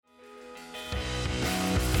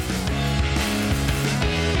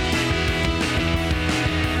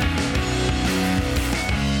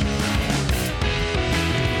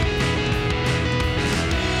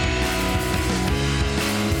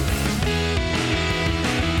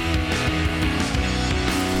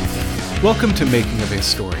Welcome to Making of a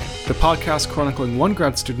Historian, the podcast chronicling one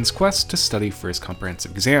grad student's quest to study for his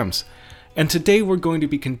comprehensive exams. And today we're going to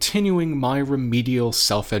be continuing my remedial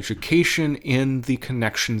self-education in the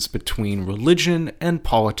connections between religion and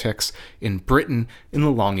politics in Britain in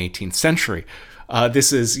the long 18th century.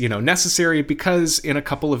 This is, necessary because in a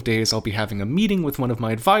couple of days I'll be having a meeting with one of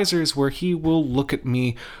my advisors where he will look at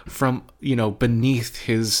me from, beneath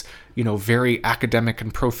his, very academic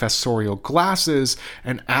and professorial glasses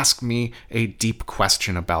and ask me a deep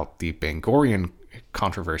question about the Bangorian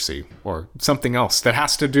controversy or something else that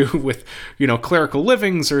has to do with, clerical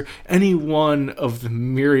livings or any one of the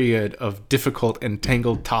myriad of difficult and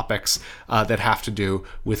tangled topics that have to do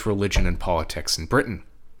with religion and politics in Britain.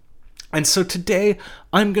 And so today,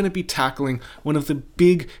 I'm going to be tackling one of the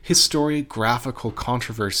big historiographical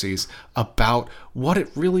controversies about what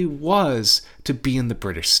it really was to be in the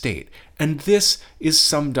British state. And this is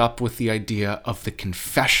summed up with the idea of the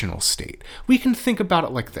confessional state. We can think about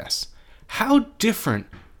it like this. How different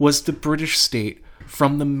was the British state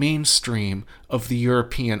from the mainstream of the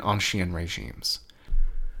European ancien regimes?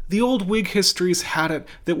 The old Whig histories had it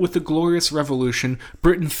that with the Glorious Revolution,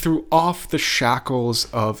 Britain threw off the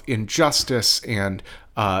shackles of injustice and,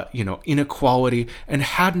 inequality and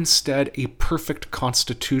had instead a perfect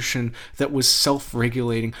constitution that was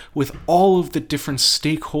self-regulating with all of the different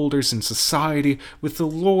stakeholders in society, with the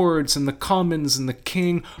lords and the commons and the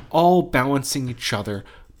king all balancing each other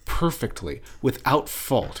perfectly, without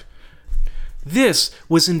fault. This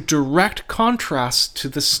was in direct contrast to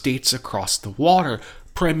the states across the water,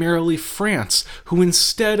 primarily France, who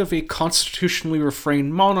instead of a constitutionally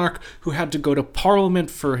refrained monarch who had to go to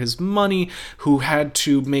parliament for his money, who had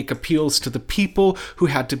to make appeals to the people, who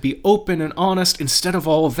had to be open and honest, instead of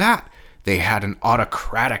all of that, they had an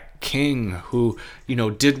autocratic king who,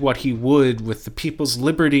 did what he would with the people's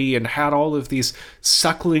liberty and had all of these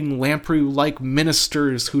suckling lamprey-like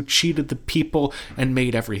ministers who cheated the people and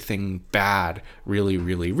made everything bad, really,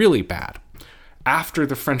 really, really bad. After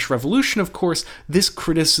the French Revolution, of course, this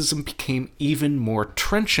criticism became even more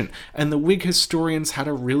trenchant, and the Whig historians had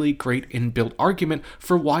a really great inbuilt argument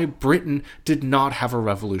for why Britain did not have a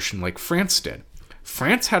revolution like France did.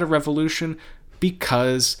 France had a revolution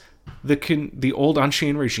because the old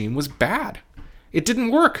ancien regime was bad. It didn't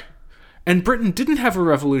work. And Britain didn't have a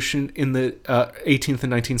revolution in the 18th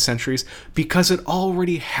and 19th centuries because it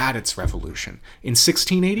already had its revolution in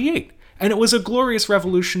 1688. And it was a glorious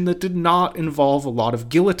revolution that did not involve a lot of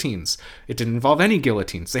guillotines. It didn't involve any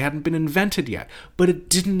guillotines. They hadn't been invented yet. But it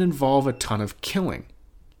didn't involve a ton of killing.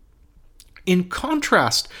 In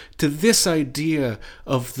contrast to this idea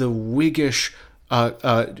of the Whiggish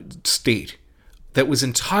state that was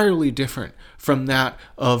entirely different from that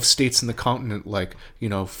of states in the continent like,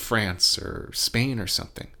 France or Spain or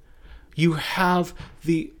something, you have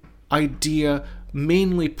the idea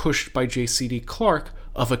mainly pushed by J.C.D. Clark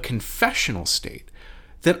of a confessional state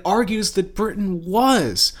that argues that Britain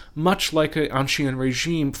was much like an ancien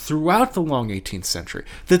regime throughout the long 18th century,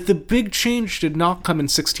 that the big change did not come in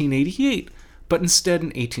 1688, but instead in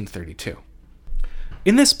 1832.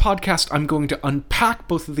 In this podcast, I'm going to unpack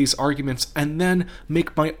both of these arguments and then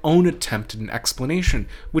make my own attempt at an explanation,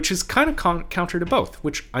 which is kind of counter to both,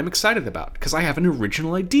 which I'm excited about, because I have an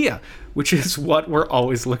original idea, which is what we're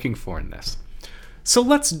always looking for in this. So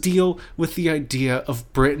let's deal with the idea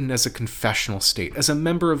of Britain as a confessional state, as a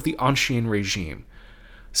member of the ancien regime.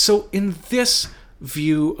 So in this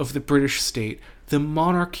view of the British state, the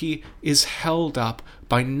monarchy is held up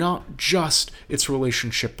by not just its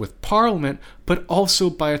relationship with Parliament, but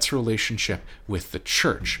also by its relationship with the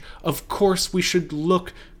Church. Of course, we should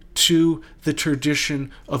look to the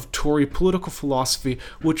tradition of Tory political philosophy,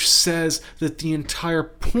 which says that the entire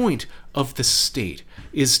point of the state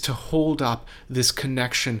is to hold up this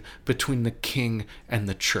connection between the king and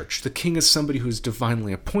the church. The king is somebody who is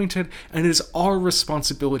divinely appointed, and it is our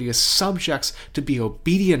responsibility as subjects to be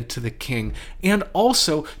obedient to the king, and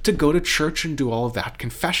also to go to church and do all of that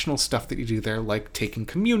confessional stuff that you do there, like taking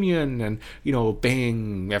communion and,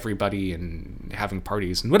 obeying everybody and having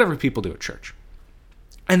parties and whatever people do at church.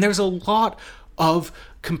 And there's a lot of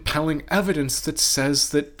compelling evidence that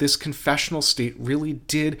says that this confessional state really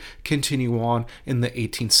did continue on in the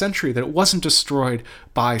 18th century, that it wasn't destroyed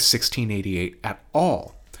by 1688 at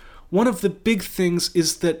all. One of the big things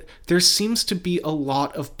is that there seems to be a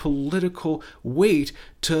lot of political weight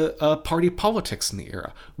to party politics in the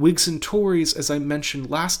era. Whigs and Tories, as I mentioned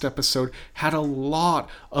last episode, had a lot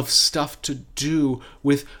of stuff to do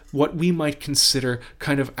with what we might consider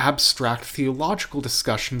kind of abstract theological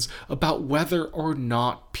discussions about whether or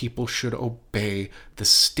not people should obey the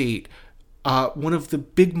state one of the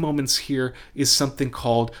big moments here is something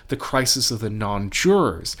called the crisis of the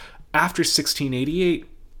non-jurors. After 1688,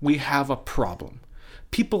 we have a problem.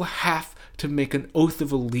 People have to make an oath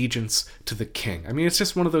of allegiance to the king. I mean, it's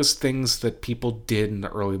just one of those things that people did in the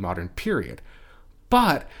early modern period.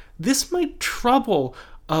 But this might trouble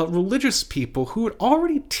religious people who had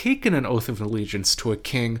already taken an oath of allegiance to a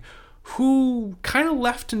king who kind of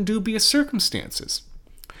left in dubious circumstances.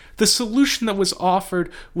 The solution that was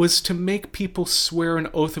offered was to make people swear an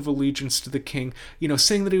oath of allegiance to the king,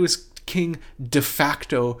 saying that he was king de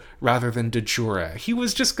facto rather than de jure. He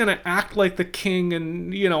was just going to act like the king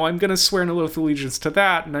and, I'm going to swear an oath of allegiance to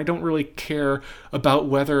that, and I don't really care about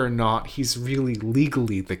whether or not he's really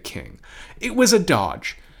legally the king. It was a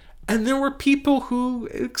dodge. And there were people who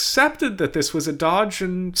accepted that this was a dodge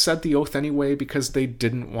and said the oath anyway because they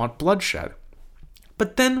didn't want bloodshed.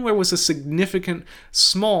 But then there was a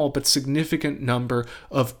small but significant number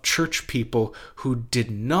of church people who did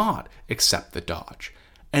not accept the dodge,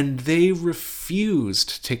 and they refused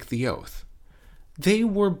to take the oath. They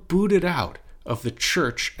were booted out of the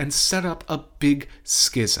church and set up a big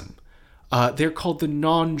schism. They're called the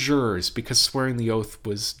non-jurors because swearing the oath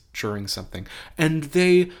was juring something. And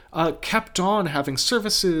they kept on having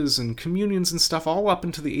services and communions and stuff all up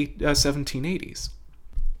into the 1780s.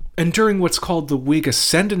 And during what's called the Whig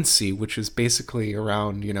Ascendancy, which is basically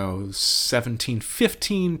around,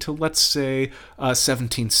 1715 to, let's say,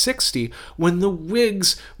 1760, when the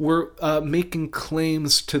Whigs were making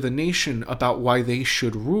claims to the nation about why they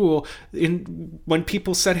should rule, when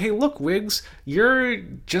people said, hey, look, Whigs, you're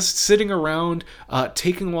just sitting around,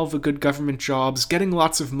 taking all the good government jobs, getting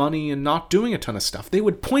lots of money, and not doing a ton of stuff, they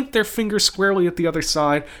would point their finger squarely at the other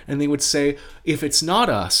side, and they would say, if it's not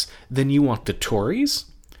us, then you want the Tories?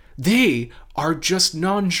 They are just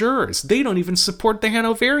non-jurors. They don't even support the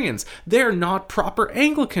Hanoverians. They're not proper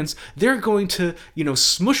Anglicans. They're going to,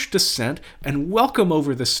 smush dissent and welcome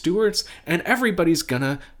over the Stuarts, and everybody's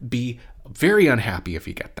gonna be very unhappy if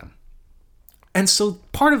you get them. And so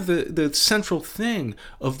part of the central thing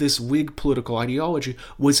of this Whig political ideology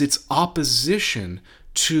was its opposition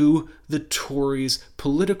to the Tories'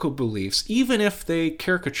 political beliefs, even if they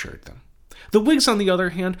caricatured them. The Whigs, on the other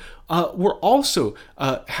hand, were also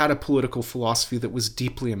had a political philosophy that was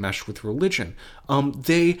deeply enmeshed with religion.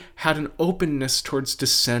 They had an openness towards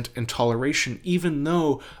dissent and toleration, even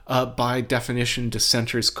though, by definition,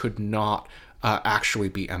 dissenters could not actually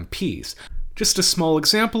be MPs. Just a small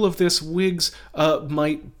example of this, Whigs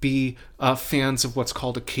might be fans of what's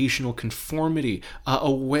called occasional conformity,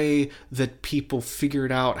 a way that people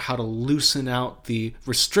figured out how to loosen out the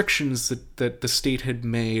restrictions that the state had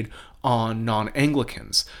made on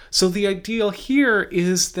non-Anglicans. So the ideal here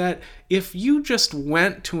is that if you just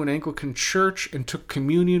went to an Anglican church and took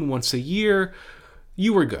communion once a year,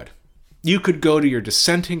 you were good. You could go to your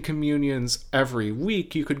dissenting communions every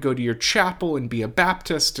week. You could go to your chapel and be a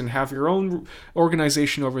Baptist and have your own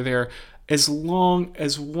organization over there, as long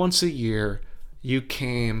as once a year you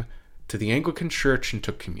came to the Anglican church and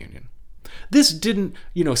took communion. This didn't,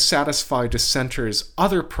 satisfy dissenters'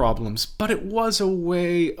 other problems, but it was a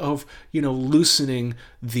way of, loosening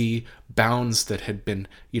the bounds that had been,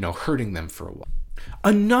 hurting them for a while.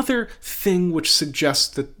 Another thing which suggests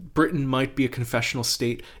that Britain might be a confessional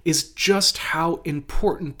state is just how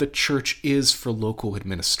important the church is for local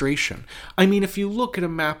administration. I mean, if you look at a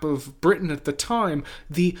map of Britain at the time,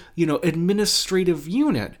 the, administrative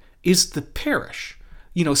unit is the parish,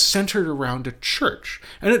 centered around a church.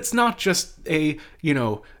 And it's not just a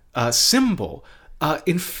symbol.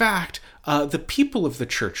 In fact, the people of the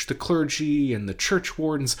church, the clergy and the church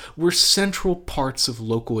wardens, were central parts of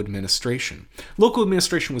local administration. Local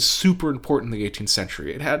administration was super important in the 18th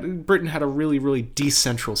century. Britain had a really, really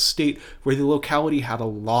decentral state where the locality had a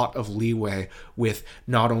lot of leeway with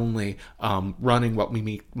not only running what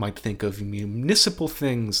we might think of municipal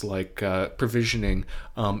things like provisioning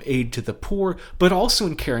aid to the poor, but also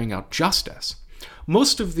in carrying out justice.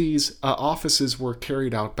 Most of these offices were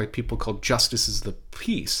carried out by people called justices of the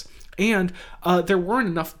peace. And there weren't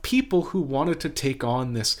enough people who wanted to take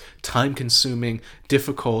on this time-consuming,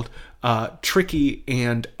 difficult, tricky,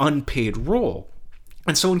 and unpaid role.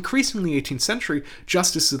 And so increasingly in the 18th century,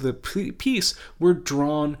 justices of the peace were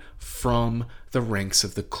drawn from the ranks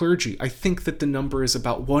of the clergy. I think that the number is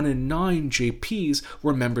about 1 in 9 JPs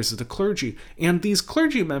were members of the clergy, and these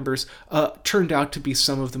clergy members turned out to be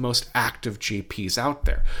some of the most active JPs out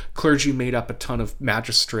there. Clergy made up a ton of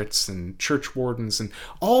magistrates and church wardens, and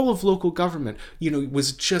all of local government,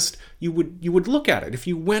 was just, you would look at it. If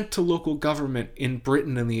you went to local government in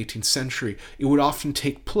Britain in the 18th century, it would often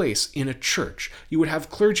take place in a church. You would have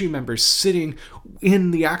clergy members sitting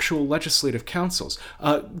in the actual legislative councils.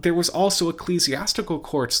 There was also ecclesiastical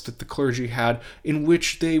courts that the clergy had in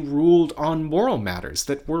which they ruled on moral matters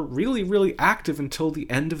that were really, really active until the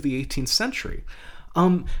end of the 18th century.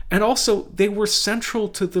 And also, they were central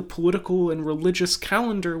to the political and religious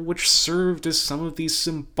calendar, which served as some of these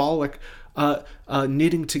symbolic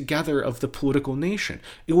knitting together of the political nation.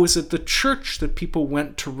 It was at the church that people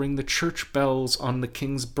went to ring the church bells on the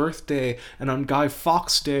king's birthday and on Guy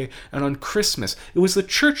Fawkes Day and on Christmas. It was the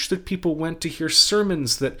church that people went to hear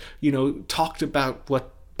sermons that, talked about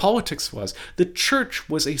what politics was. The church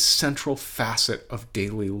was a central facet of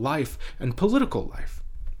daily life and political life.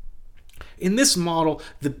 In this model,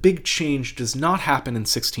 the big change does not happen in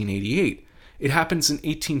 1688. It happens in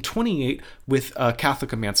 1828 with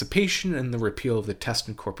Catholic emancipation and the repeal of the Test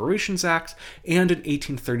and Corporations Act, and in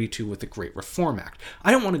 1832 with the Great Reform Act.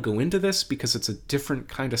 I don't want to go into this because it's a different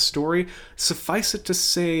kind of story. Suffice it to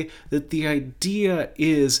say that the idea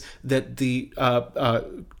is that the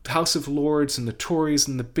House of Lords and the Tories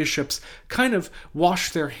and the bishops kind of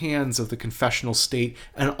wash their hands of the confessional state,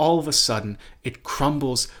 and all of a sudden it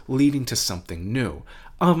crumbles, leading to something new.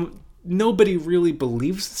 Nobody really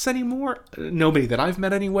believes this anymore, nobody that I've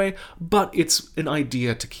met anyway, but it's an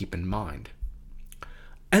idea to keep in mind.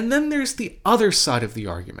 And then there's the other side of the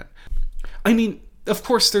argument. I mean, of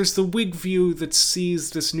course, there's the Whig view that sees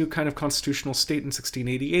this new kind of constitutional state in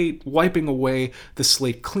 1688 wiping away the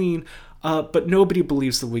slate clean, but nobody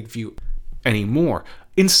believes the Whig view anymore.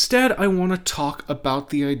 Instead, I want to talk about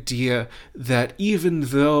the idea that even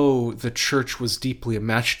though the church was deeply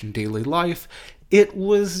enmeshed in daily life, it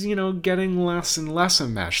was, getting less and less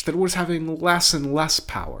enmeshed, that it was having less and less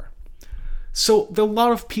power. So a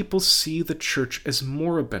lot of people see the church as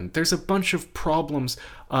moribund. There's a bunch of problems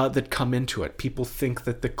that come into it. People think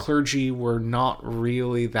that the clergy were not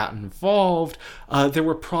really that involved. There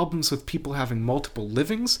were problems with people having multiple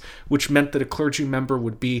livings, which meant that a clergy member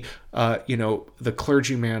would be, the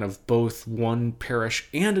clergyman of both one parish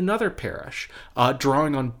and another parish,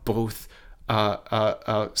 drawing on both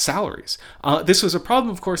salaries. This was a problem,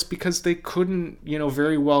 of course, because they couldn't,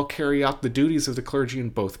 very well carry out the duties of the clergy in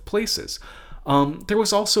both places. There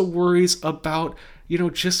was also worries about,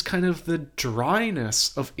 just kind of the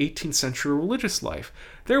dryness of 18th century religious life.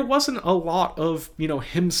 There wasn't a lot of,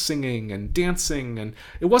 hymn singing and dancing, and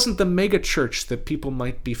it wasn't the mega church that people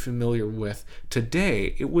might be familiar with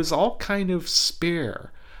today. It was all kind of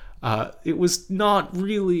spare. It was not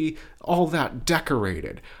really all that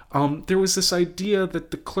decorated. There was this idea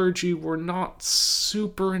that the clergy were not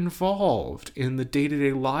super involved in the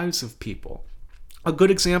day-to-day lives of people. A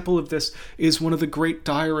good example of this is one of the great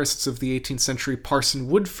diarists of the 18th century, Parson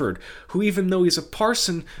Woodford, who, even though he's a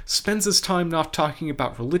parson, spends his time not talking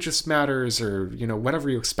about religious matters or, whatever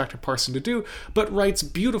you expect a parson to do, but writes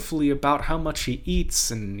beautifully about how much he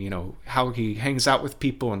eats and, how he hangs out with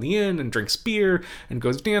people in the inn and drinks beer and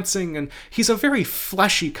goes dancing, and he's a very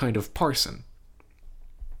fleshy kind of parson.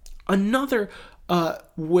 Another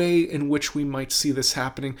way in which we might see this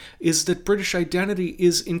happening is that British identity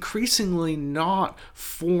is increasingly not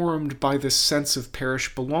formed by this sense of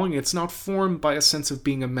parish belonging. It's not formed by a sense of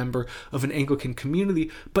being a member of an Anglican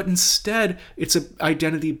community, but instead it's an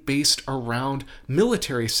identity based around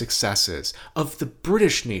military successes of the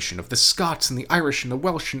British nation, of the Scots and the Irish and the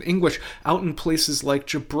Welsh and English out in places like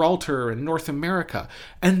Gibraltar and North America.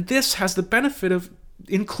 And this has the benefit of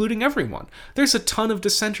including everyone. There's a ton of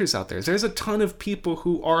dissenters out there. There's a ton of people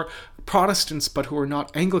who are Protestants but who are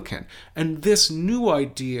not Anglican. And this new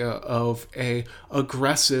idea of a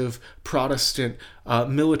aggressive Protestant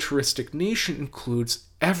militaristic nation includes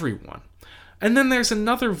everyone. And then there's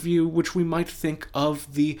another view which we might think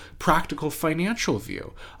of the practical financial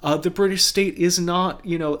view. The British state is not,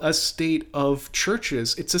 a state of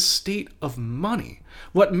churches, it's a state of money.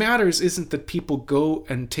 What matters isn't that people go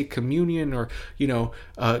and take communion or,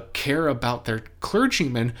 care about their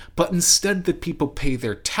clergymen, but instead that people pay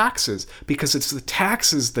their taxes, because it's the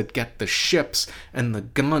taxes that get the ships and the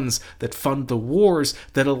guns that fund the wars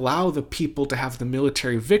that allow the people to have the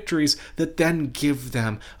military victories that then give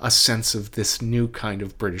them a sense of this new kind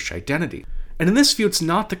of British identity. And in this view, it's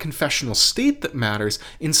not the confessional state that matters.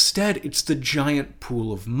 Instead, it's the giant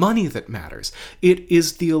pool of money that matters. It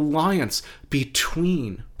is the alliance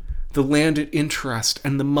between the landed interest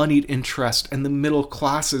and the moneyed interest and the middle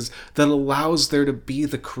classes that allows there to be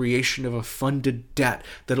the creation of a funded debt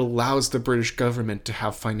that allows the British government to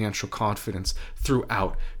have financial confidence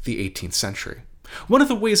throughout the 18th century. One of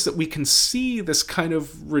the ways that we can see this kind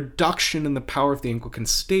of reduction in the power of the Anglican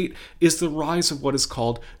state is the rise of what is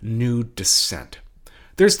called New Dissent.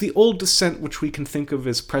 There's the Old Dissent, which we can think of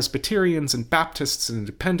as Presbyterians and Baptists and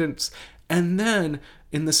Independents, and then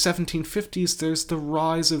in the 1750s, there's the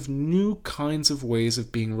rise of new kinds of ways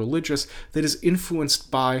of being religious that is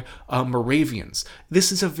influenced by Moravians.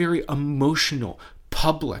 This is a very emotional,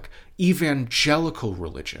 public, evangelical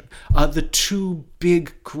religion. The two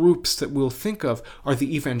big groups that we'll think of are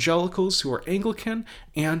the evangelicals, who are Anglican,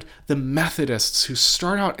 and the Methodists, who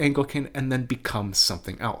start out Anglican and then become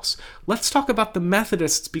something else. Let's talk about the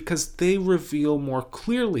Methodists because they reveal more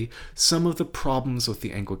clearly some of the problems with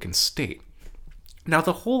the Anglican state. Now,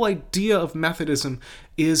 the whole idea of Methodism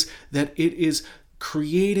is that it is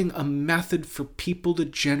creating a method for people to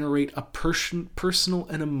generate a personal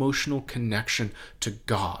and emotional connection to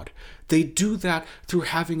God. They do that through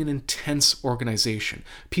having an intense organization.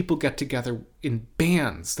 People get together in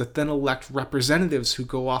bands that then elect representatives who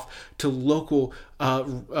go off to local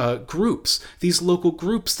groups. These local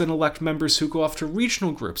groups then elect members who go off to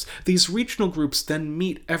regional groups. These regional groups then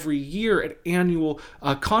meet every year at annual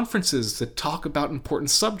conferences that talk about important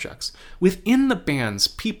subjects. Within the bands,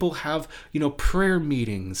 people have, prayer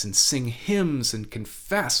meetings and sing hymns and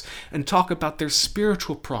confess and talk about their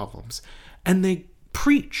spiritual problems. And they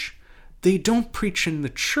preach. They don't preach in the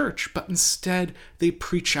church, but instead they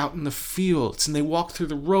preach out in the fields, and they walk through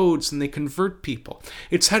the roads, and they convert people.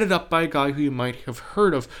 It's headed up by a guy who you might have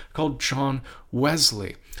heard of called John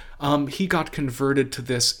Wesley. He got converted to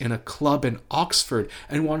this in a club in Oxford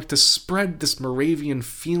and wanted to spread this Moravian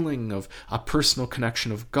feeling of a personal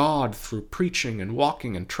connection of God through preaching and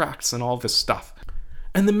walking and tracts and all this stuff.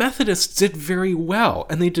 And the Methodists did very well,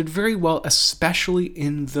 and they did very well especially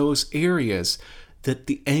in those areas that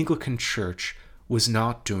the Anglican Church was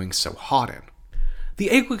not doing so hot in.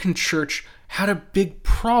 The Anglican Church had a big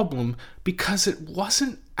problem because it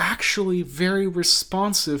wasn't actually very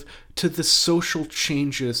responsive to the social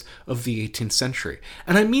changes of the 18th century.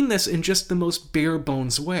 And I mean this in just the most bare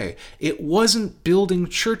bones way. It wasn't building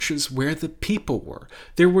churches where the people were.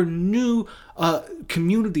 There were new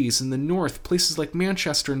communities in the north, places like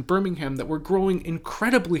Manchester and Birmingham, that were growing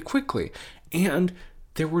incredibly quickly. And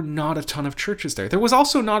there were not a ton of churches there. There was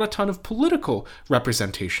also not a ton of political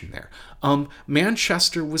representation there.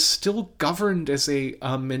 Manchester was still governed as a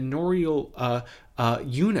manorial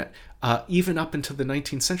unit, even up into the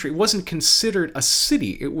 19th century. It wasn't considered a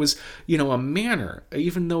city. It was, a manor,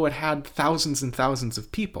 even though it had thousands and thousands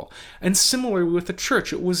of people. And similarly with the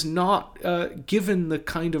church, it was not given the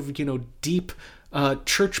kind of, deep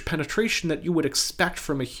church penetration that you would expect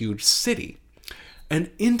from a huge city. And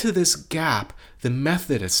into this gap, the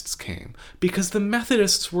Methodists came, because the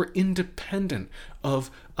Methodists were independent of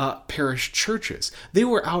parish churches. They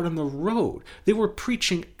were out on the road. They were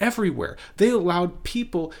preaching everywhere. They allowed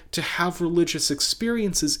people to have religious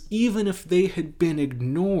experiences even if they had been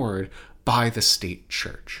ignored by the state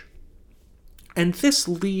church. And this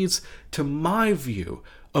leads to my view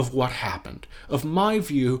of what happened, of my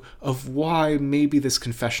view of why maybe this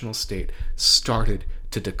confessional state started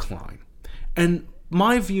to decline. And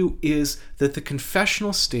my view is that the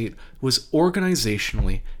confessional state was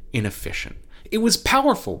organizationally inefficient. It was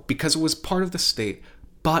powerful because it was part of the state,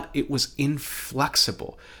 but it was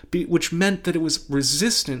inflexible, which meant that it was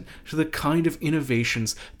resistant to the kind of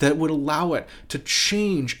innovations that would allow it to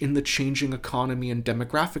change in the changing economy and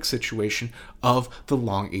demographic situation of the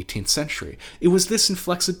long 18th century. It was this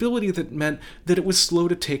inflexibility that meant that it was slow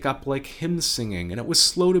to take up like hymn singing, and it was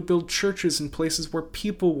slow to build churches in places where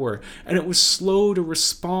people were, and it was slow to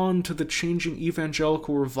respond to the changing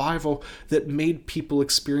evangelical revival that made people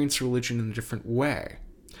experience religion in a different way.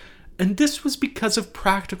 And this was because of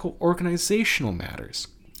practical organizational matters.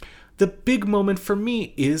 The big moment for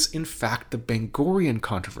me is, in fact, the Bangorian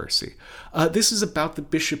controversy. This is about the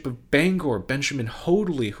Bishop of Bangor, Benjamin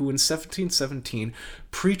Hoadley, who in 1717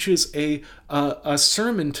 preaches a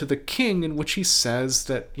sermon to the king in which he says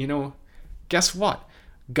that, guess what?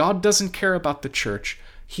 God doesn't care about the church.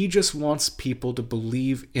 He just wants people to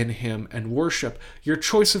believe in him and worship. Your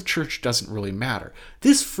choice of church doesn't really matter.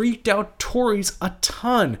 This freaked out Tories a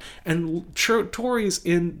ton, and Tories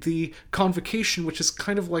in the Convocation, which is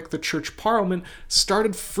kind of like the church parliament,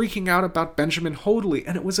 started freaking out about Benjamin Hoadley,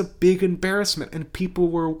 and it was a big embarrassment, and people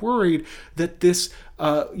were worried that this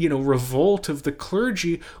revolt of the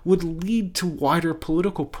clergy would lead to wider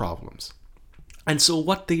political problems. And so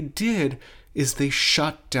what they did is they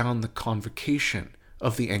shut down the convocation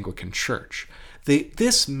of the Anglican Church.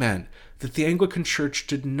 This meant that the Anglican Church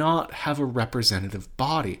did not have a representative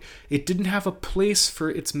body. It didn't have a place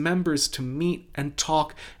for its members to meet and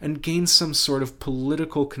talk and gain some sort of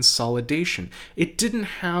political consolidation. It didn't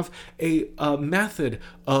have a method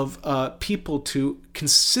of people to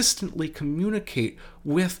consistently communicate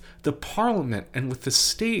with the Parliament and with the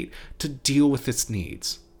state to deal with its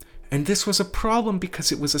needs. And this was a problem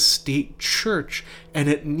because it was a state church, and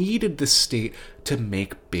it needed the state to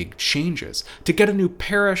make big changes. To get a new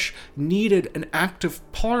parish needed an active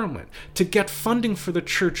parliament. To get funding for the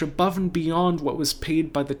church above and beyond what was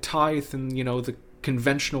paid by the tithe and, the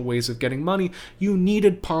conventional ways of getting money, you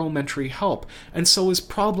needed parliamentary help. And so as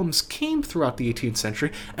problems came throughout the 18th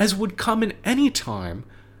century, as would come in any time,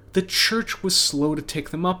 the church was slow to take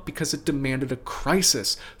them up because it demanded a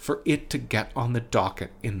crisis for it to get on the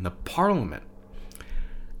docket in the parliament.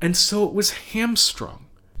 And so it was hamstrung.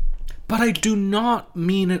 But I do not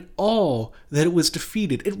mean at all that it was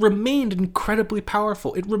defeated. It remained incredibly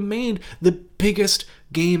powerful. It remained the biggest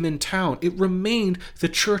game in town. It remained the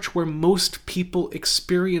church where most people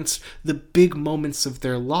experienced the big moments of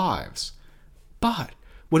their lives. But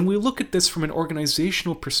when we look at this from an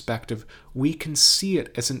organizational perspective, we can see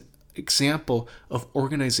it as an example of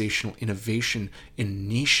organizational innovation in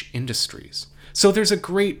niche industries. So there's a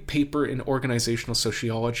great paper in organizational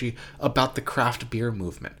sociology about the craft beer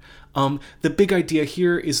movement. The big idea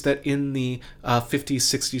here is that in the 50s,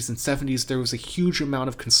 60s, and 70s, there was a huge amount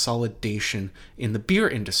of consolidation in the beer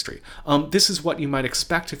industry. This is what you might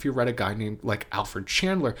expect if you read a guy named like Alfred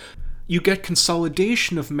Chandler. You get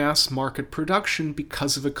consolidation of mass market production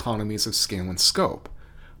because of economies of scale and scope.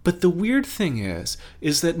 But the weird thing is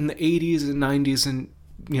that in the 80s and 90s and,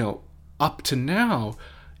 up to now,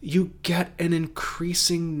 you get an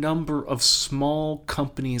increasing number of small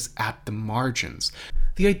companies at the margins.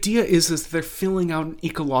 The idea is that they're filling out an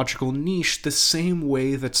ecological niche the same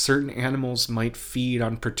way that certain animals might feed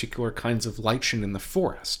on particular kinds of lichen in the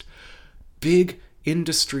forest. Big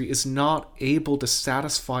industry is not able to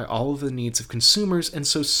satisfy all of the needs of consumers, and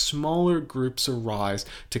so smaller groups arise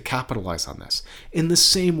to capitalize on this. In the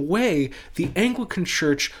same way, the Anglican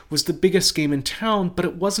Church was the biggest game in town, but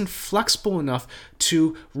it wasn't flexible enough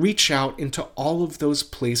to reach out into all of those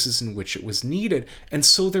places in which it was needed, and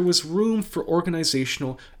so there was room for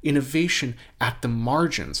organizational innovation at the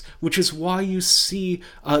margins, which is why you see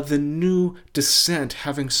the New Dissent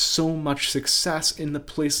having so much success in the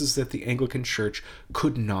places that the Anglican Church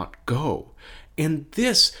could not go. And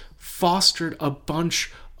this fostered a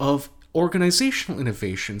bunch of organizational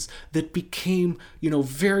innovations that became,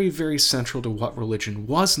 very, very central to what religion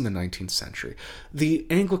was in the 19th century. The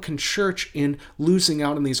Anglican Church, in losing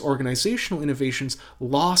out on these organizational innovations,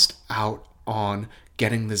 lost out on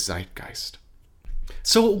getting the zeitgeist.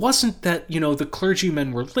 So it wasn't that, the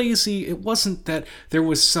clergymen were lazy. It wasn't that there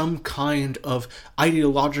was some kind of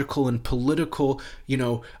ideological and political,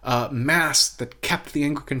 mass that kept the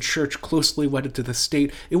Anglican Church closely wedded to the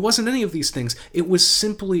state. It wasn't any of these things. It was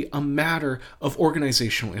simply a matter of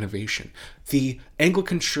organizational innovation. The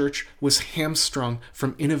Anglican Church was hamstrung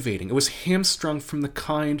from innovating. It was hamstrung from the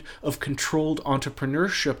kind of controlled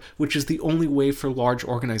entrepreneurship which is the only way for large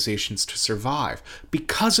organizations to survive.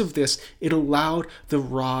 Because of this, it allowed the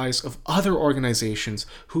rise of other organizations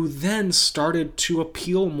who then started to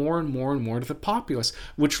appeal more and more and more to the populace,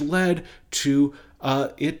 which led to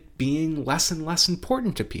it being less and less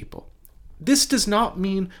important to people. This does not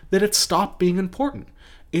mean that it stopped being important.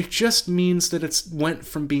 It just means that it went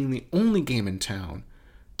from being the only game in town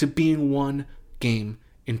to being one game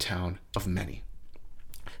in town of many.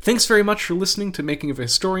 Thanks very much for listening to Making of a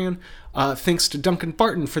Historian. Thanks to Duncan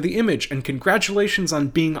Barton for the image, and congratulations on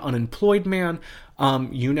being unemployed, man.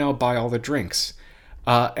 You now buy all the drinks.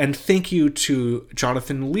 And thank you to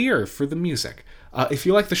Jonathan Lear for the music. If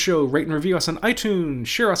you like the show, rate and review us on iTunes,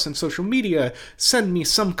 share us on social media, send me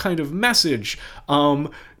some kind of message,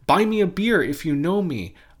 buy me a beer if you know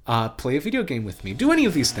me, play a video game with me, do any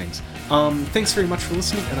of these things. Thanks very much for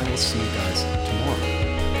listening, and I will see you guys tomorrow.